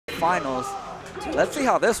finals. Let's see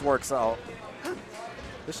how this works out.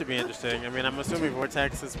 This should be interesting. I mean, I'm assuming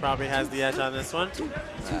Vortex probably has the edge on this one.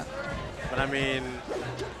 Yeah. But I mean,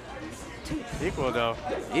 equal though.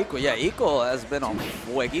 Equal, yeah, Equal has been on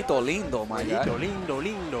fueguito lindo, my guy. Lindo,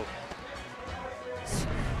 lindo.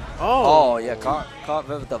 Oh, yeah, caught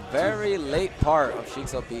with the very late part of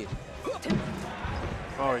Sheik's up beat.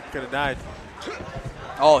 Oh, he could have died.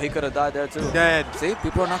 Oh, he could have died there too. Dead. See,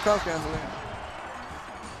 people are not crouch canceling.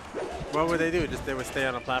 What would they do? Just they would stay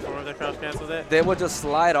on a platform if they crouch canceled it? They would just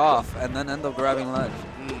slide off and then end up grabbing ledge.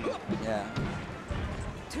 Yeah.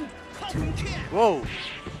 Whoa.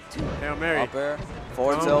 Hail Mary. Up air.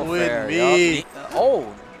 Forward tilt with fair. me. Yep.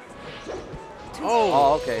 Oh,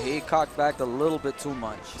 Oh. okay. He cocked back a little bit too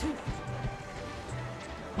much.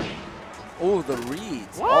 Oh, the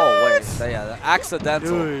reads. What? Oh, wait. So, yeah, the accidental.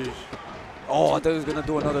 Douche. Oh, I thought he was going to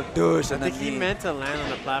do another douche. I And think then he meant to land on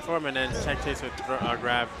the platform and then check chase with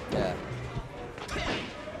grab. Yeah.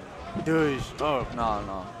 Douche. Oh. No,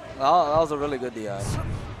 no. That was a really good DI.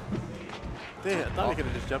 Dude, I thought he could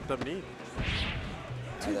have just jumped up knee.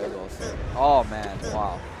 Yeah, there it goes. Oh, man.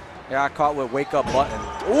 Wow. Yeah, I caught with wake up button.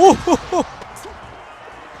 Ooh!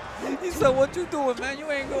 He said, what you doing, man?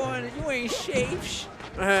 You ain't going, you ain't safe.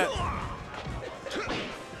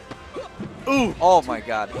 Ooh. Oh, my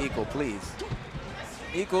God. Equal, please.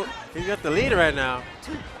 Equal. He got the lead right now.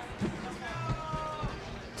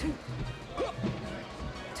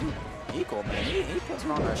 Equal, man. He puts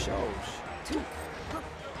on our shows.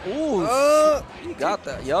 Ooh. He got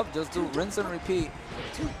that. Yup, just do rinse and repeat.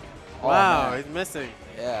 Oh, Wow, man. he's missing.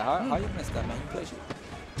 Yeah, how you missed that, man? You play shit.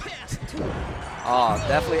 Oh,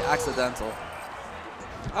 definitely accidental.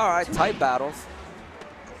 All right, tight battles.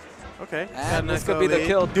 Okay. And Nice this could be the lead.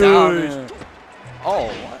 kill Douche. down here. Oh,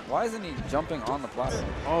 why isn't he jumping on the platform?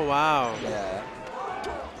 Oh, wow. Yeah.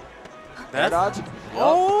 That's Air dodge? Yup.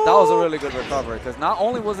 Oh. That was a really good recovery because not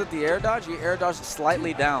only was it the air dodge, he air dodged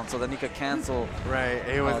slightly down so then he could cancel. Right,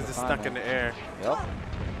 he wasn't the just time stuck in the air. Yep.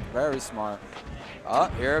 Very smart.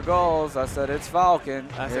 Here it goes. I said it's Falcon.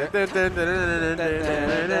 I Here- said,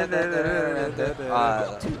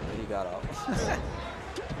 he got out.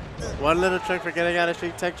 one little trick for getting out of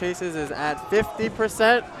streak tech chases is at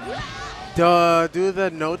 50%, do the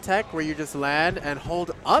no tech where you just land and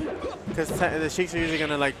hold up, because the sheiks are usually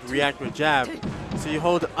going to like react with jab. So you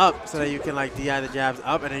hold up so that you can like DI the jabs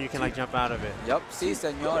up and then you can like jump out of it. Yep. Si,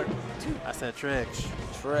 senor. I said tricks.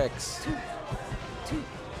 Tricks.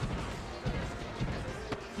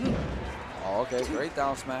 Oh, okay, great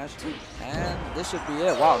down smash. And this should be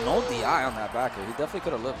it. Wow, no DI on that backer. He definitely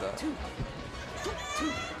could have lived that.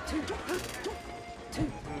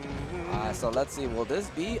 Alright, so let's see. Will this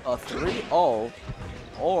be a 3-0?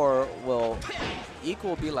 Or will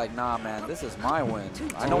Equal be like, nah, man, this is my win.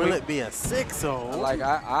 I know will it be a 6-0? Like,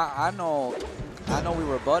 I know we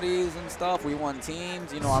were buddies and stuff. We won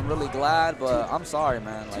teams. You know, I'm really glad, but I'm sorry,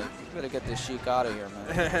 man. Like, you better get this Sheik out of here,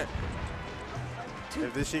 man.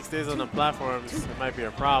 If this Sheik stays on the platforms, it might be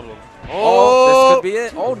a problem. Oh, this could be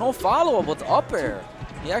it. Oh, no follow-up with the up air.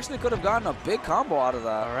 He actually could have gotten a big combo out of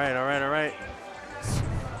that. All right, all right, all right.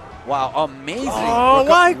 Wow, amazing. Oh,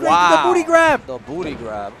 why? Wow. The booty grab. The booty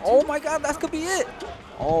grab. Oh, my God, that could be it.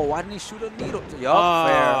 Oh, why didn't he shoot a needle? Yup,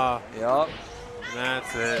 fair. Yup.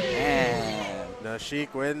 That's it. And the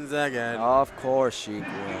Sheik wins again. of course, Sheik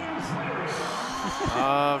wins.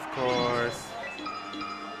 Of course.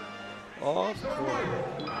 Of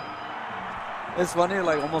course. It's funny,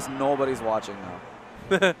 like almost nobody's watching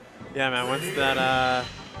now. Yeah, man.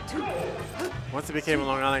 Once it became a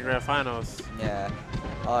Long Island Grand Finals. Yeah.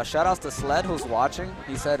 Shout outs to Sled who's watching.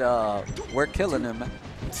 He said, we're killing him, man.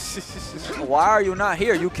 Why are you not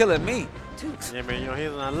here? You killing me. Yeah, man. You know,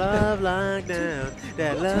 he's on love lockdown.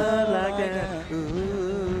 That love lockdown.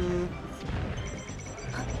 Ooh.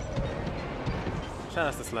 Shout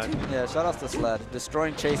outs to Sled. Yeah, shout outs to Sled.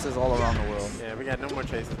 Destroying chases all around the world. Yeah, we got no more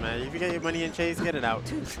chases, man. If you got your money in chase, get it out.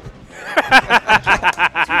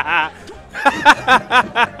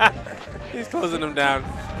 He's closing them down.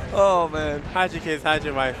 Oh, man. Hide your kids, hide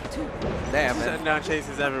your wife. Damn, man. Shutting down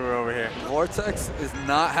chases everywhere over here. Vortex is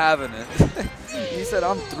not having it. He said,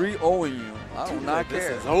 I'm 3-0-ing you. I do not care.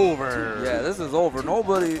 This is over. Yeah, this is over.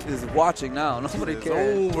 Nobody is watching now. Nobody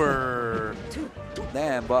cares. It's over.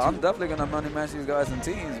 Damn, but I'm definitely going to money match these guys in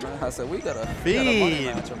teams, man. I said, we got to money Feed.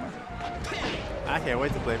 match them, man. I can't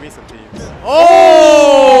wait to play me some teams.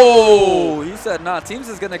 Oh! He said, nah, teams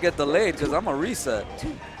is going to get delayed because I'm a reset.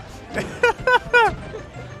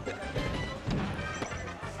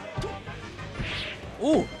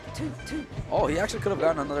 Ooh. Oh, he actually could have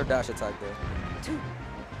gotten another dash attack there.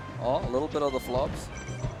 Oh, a little bit of the flubs.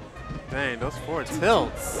 Dang, those forward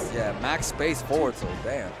tilts. Yeah, max space forward tilt.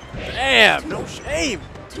 Damn. Damn, no shame.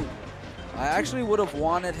 I actually would have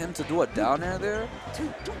wanted him to do a down air there.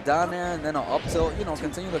 Down air and then an up tilt. You know,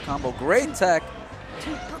 continue the combo. Great tech.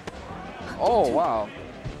 Oh, wow.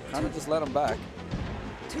 Kind of just let him back.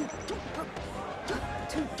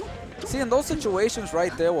 See, in those situations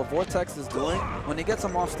right there, what Vortex is doing, when he gets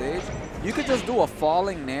him off stage, you could just do a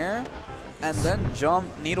falling nair and then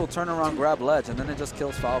jump, needle, turn around, grab ledge, and then it just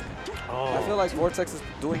kills Falcon. Oh. I feel like Vortex is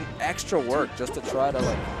doing extra work just to try to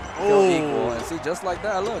like kill equal. And see, just like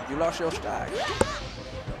that, look, you lost your stack.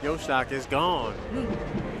 Your stock is gone.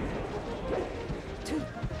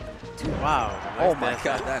 Wow. Nice Oh my dash.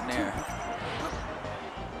 god, that nair.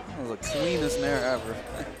 That was the cleanest nair ever.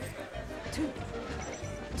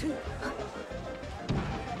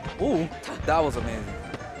 Ooh, that was amazing.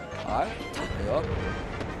 Alright, yup.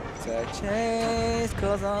 Tech chase,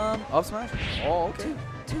 cause I'm up smash. Oh, okay.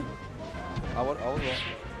 I was wrong.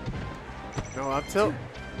 No up tilt.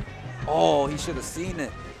 Oh, he should have seen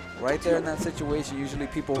it. Right there in that situation, usually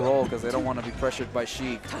people roll because they don't want to be pressured by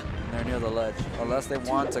Sheik when they're near the ledge. Unless they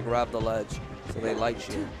want to grab the ledge, so they light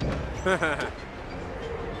shield.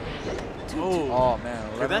 Oh,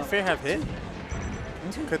 man. Could that fair have hit?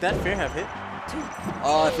 Could that fair have hit?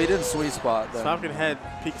 If he didn't sweet spot, then. Falcon head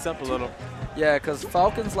peeks up a little. Yeah, because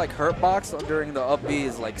Falcon's like hurt box during the up B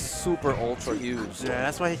is like super ultra huge. Yeah,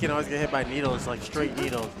 that's why he can always get hit by needles, like straight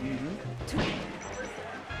needles.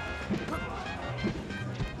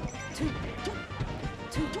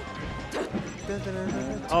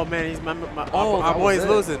 Oh man, he's my our boy is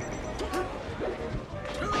losing.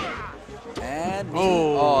 And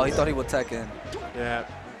he thought he would tech in. Yeah.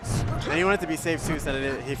 And he wanted to be safe too, so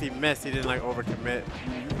that if he missed, he didn't like overcommit.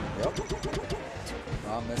 Yep.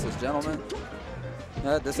 Mrs. Gentleman.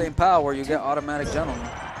 This ain't power where you get automatic gentleman.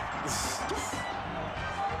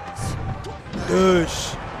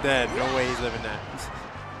 Douche. Dead. No way he's living that.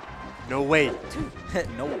 No way.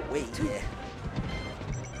 No way.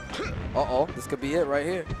 Uh-oh, this could be it right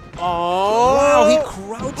here. Oh! Wow, he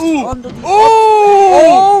crouched under the...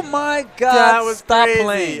 Oh my god, that was stop crazy.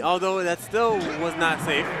 playing. Although that still was not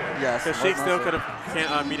safe. Yes. Because Sheik still could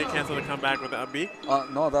have meter canceled to come back with the up B.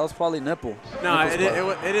 No, that was probably nipple. No, it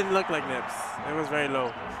didn't look like nips. It was very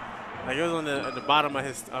low. Like it was on the bottom of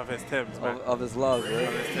his Timbs. Of his lug, right?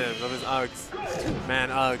 Of his Timbs, of his Uggs. Man,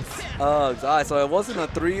 Uggs. Uggs. All right, so it wasn't a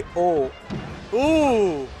 3-0.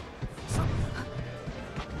 Ooh!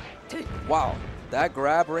 Wow, that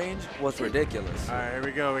grab range was ridiculous. All right, here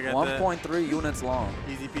we go. We got 1.3 units long.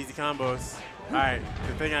 Easy peasy combos. All right,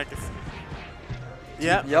 the thing I can see.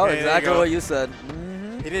 Yep. Yo, okay, exactly what you said.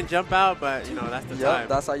 He didn't jump out, but you know that's the time.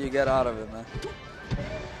 That's how you get out of it, man.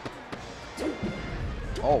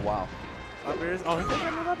 Oh wow. Up airs. Oh, he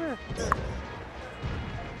got another up air.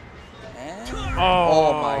 And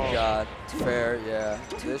oh my God. Fair, yeah.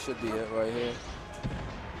 This should be it right here.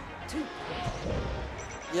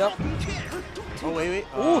 Yep. Oh wait.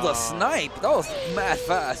 Ooh, the snipe. That was mad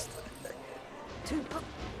fast.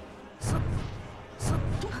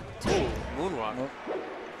 Moonwalk.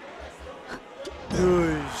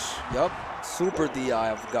 Yup. Super DI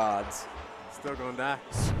of gods. Still gonna die.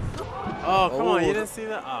 Oh, come on. You didn't see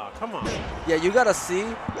that? Oh, come on. Yeah, you gotta see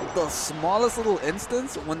the smallest little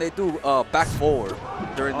instance when they do back forward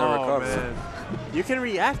during the recovery. Man. You can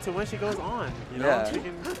react to when she goes on. You know? Yeah. You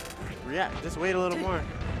can react. Just wait a little more.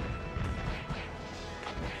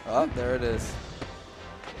 Oh, there it is.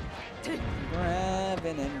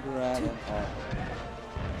 Grabbing and grabbing.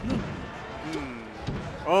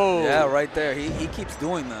 Oh. Yeah, right there. He keeps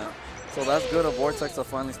doing that. So that's good of Vortex to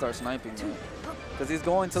finally start sniping that. Because he's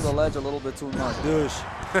going to the ledge a little bit too much. Douche.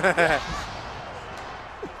 I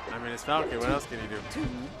mean, it's Falcon. What else can he do?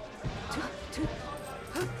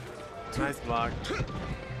 Nice block.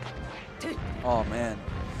 Oh, man.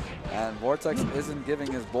 And Vortex isn't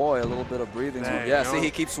giving his boy a little bit of breathing room. Dang, Yeah, see, he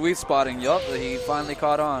keeps sweet spotting. Yup, he finally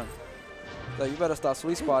caught on. So you better stop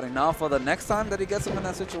sweet spotting. Now for the next time that he gets him in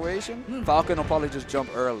that situation, Falcon will probably just jump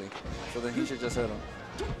early. So then he should just hit him.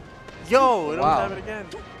 Yo, it don't have it again.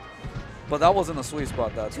 But that wasn't a sweet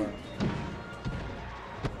spot that time.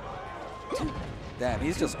 Damn,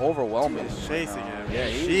 he's just overwhelming. He's chasing him. Yeah,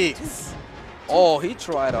 Cheeks. Oh, he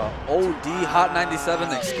tried a OD Hot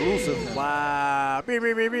 97 exclusive. Wow.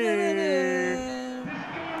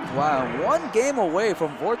 Wow, 1 game away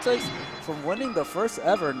from Vortex from winning the first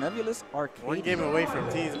ever Nebulous Arcadian. 1 game away from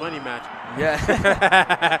T's money match.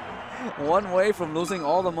 Yeah. 1 away from losing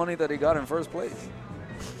all the money that he got in first place.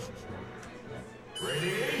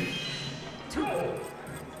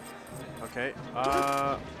 Okay.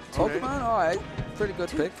 Pokemon, all right. Pretty good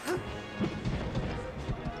pick.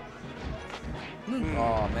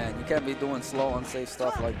 Oh, man, you can't be doing slow, unsafe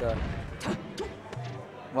stuff like that.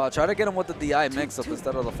 Well, try to get him with the DI mix-up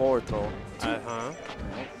instead of the forward throw.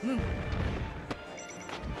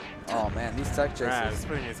 Oh, man, these tech chases. He's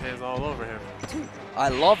putting his hands all over him. I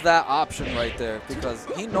love that option right there because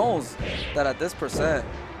he knows that at this percent,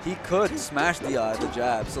 he could smash DI, the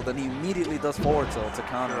jab, so then he immediately does forward tilt to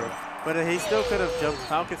counter it. But he still could have jumped,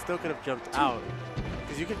 Falcon still could have jumped out.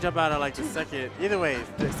 Because you can jump out at like the second, either way,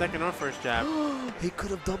 the second or first jab. He could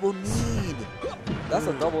have double kneed. That's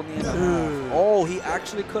a double knee and a half. Oh, he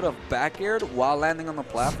actually could have back aired while landing on the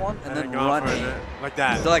platform and then running. Like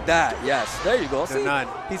that. Like that, yes. There you go. See, nun.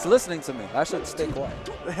 He's listening to me. I should stay quiet.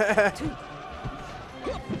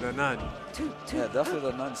 The nun. Yeah,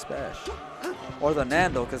 definitely the nun spash. Or the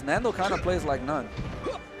Nando, because Nando kind of plays like nun.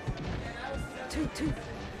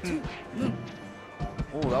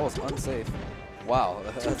 Oh, that was unsafe. Wow,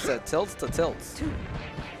 that said tilts to tilts.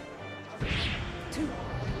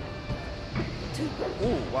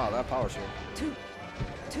 Ooh, wow, that power shield.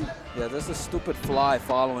 Yeah, this is stupid fly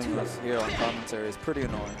following us here on commentary. It's pretty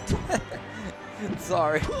annoying.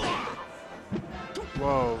 Sorry.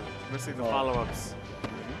 Whoa, missing the follow-ups.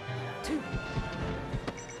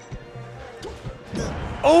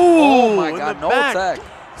 Oh my God, no attack.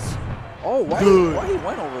 Oh, why he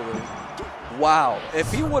went over there? Wow,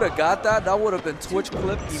 if he would have got that, that would have been Twitch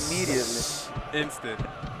clipped immediately. Instant.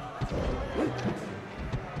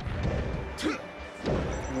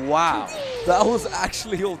 Wow, that was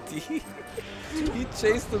actually OD. He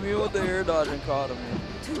chased him in with the air dodge and caught him.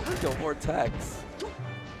 Yo, Vortex.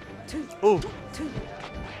 Ooh.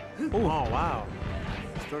 Oh, wow.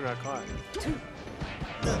 Still got caught.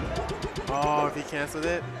 Oh, if he canceled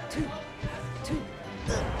it.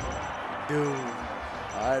 Dude.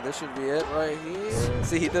 All right, this should be it right here.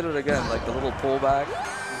 See, he did it again, like the little pullback.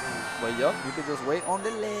 But yup, you could just wait on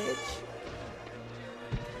the ledge.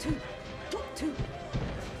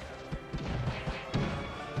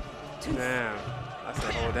 Damn. I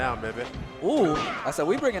said hold down, baby. Ooh, I said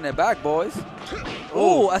we bringing it back, boys.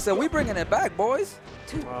 Ooh, I said we bringing it back, boys.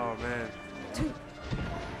 Oh, man.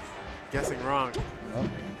 Guessing wrong. Yep.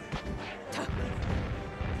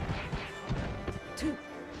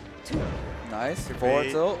 Nice, forward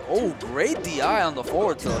tilt. Oh, great DI on the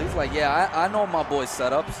forward tilt. He's like, yeah, I know my boy's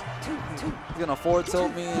setups. He's gonna forward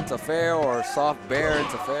tilt me into fair or soft bear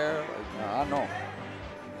into fair. Like, I know.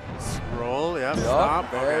 Roll, yep, Yup,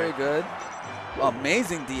 stop. very good.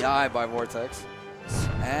 Amazing DI by Vortex.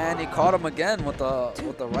 And he caught him again with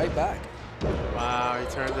the right back. Wow, he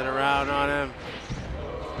turned it around on him.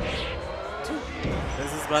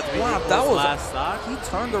 This is about to be wow, his that was last stock. He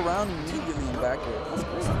turned around immediately and back here. That's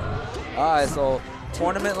crazy. All right, so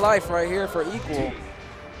tournament life right here for equal.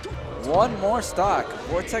 One more stock.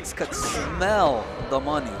 Vortex could smell the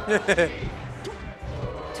money.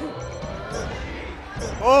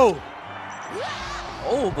 Oh!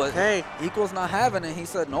 Oh, but hey, equal's not having it. He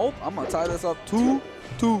said, nope, I'm going to tie this up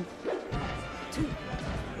 2-2.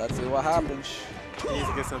 Let's see what happens. He needs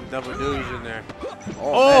to get some double douche in there.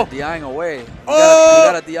 Oh, man, DIing away. You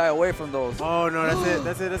got to DI away from those. Oh, no, that's it.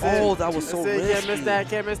 That's it. That's it. Oh, that was so risky. Can't miss that.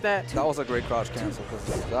 Can't miss that. That was a great crouch cancel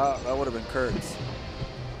because that would have been Kurt's.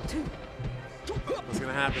 What's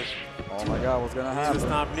going to happen? Oh, my God, what's going to happen? He needs a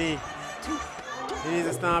stomp knee. He needs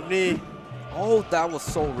a stomp knee. Oh, that was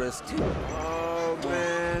so risky. Oh,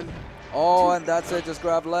 man. Oh, and that's it. Just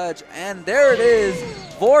grab ledge. And there it is.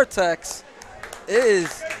 Vortex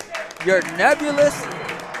is your Nebulous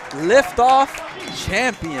Liftoff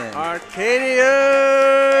champion. Arcadian!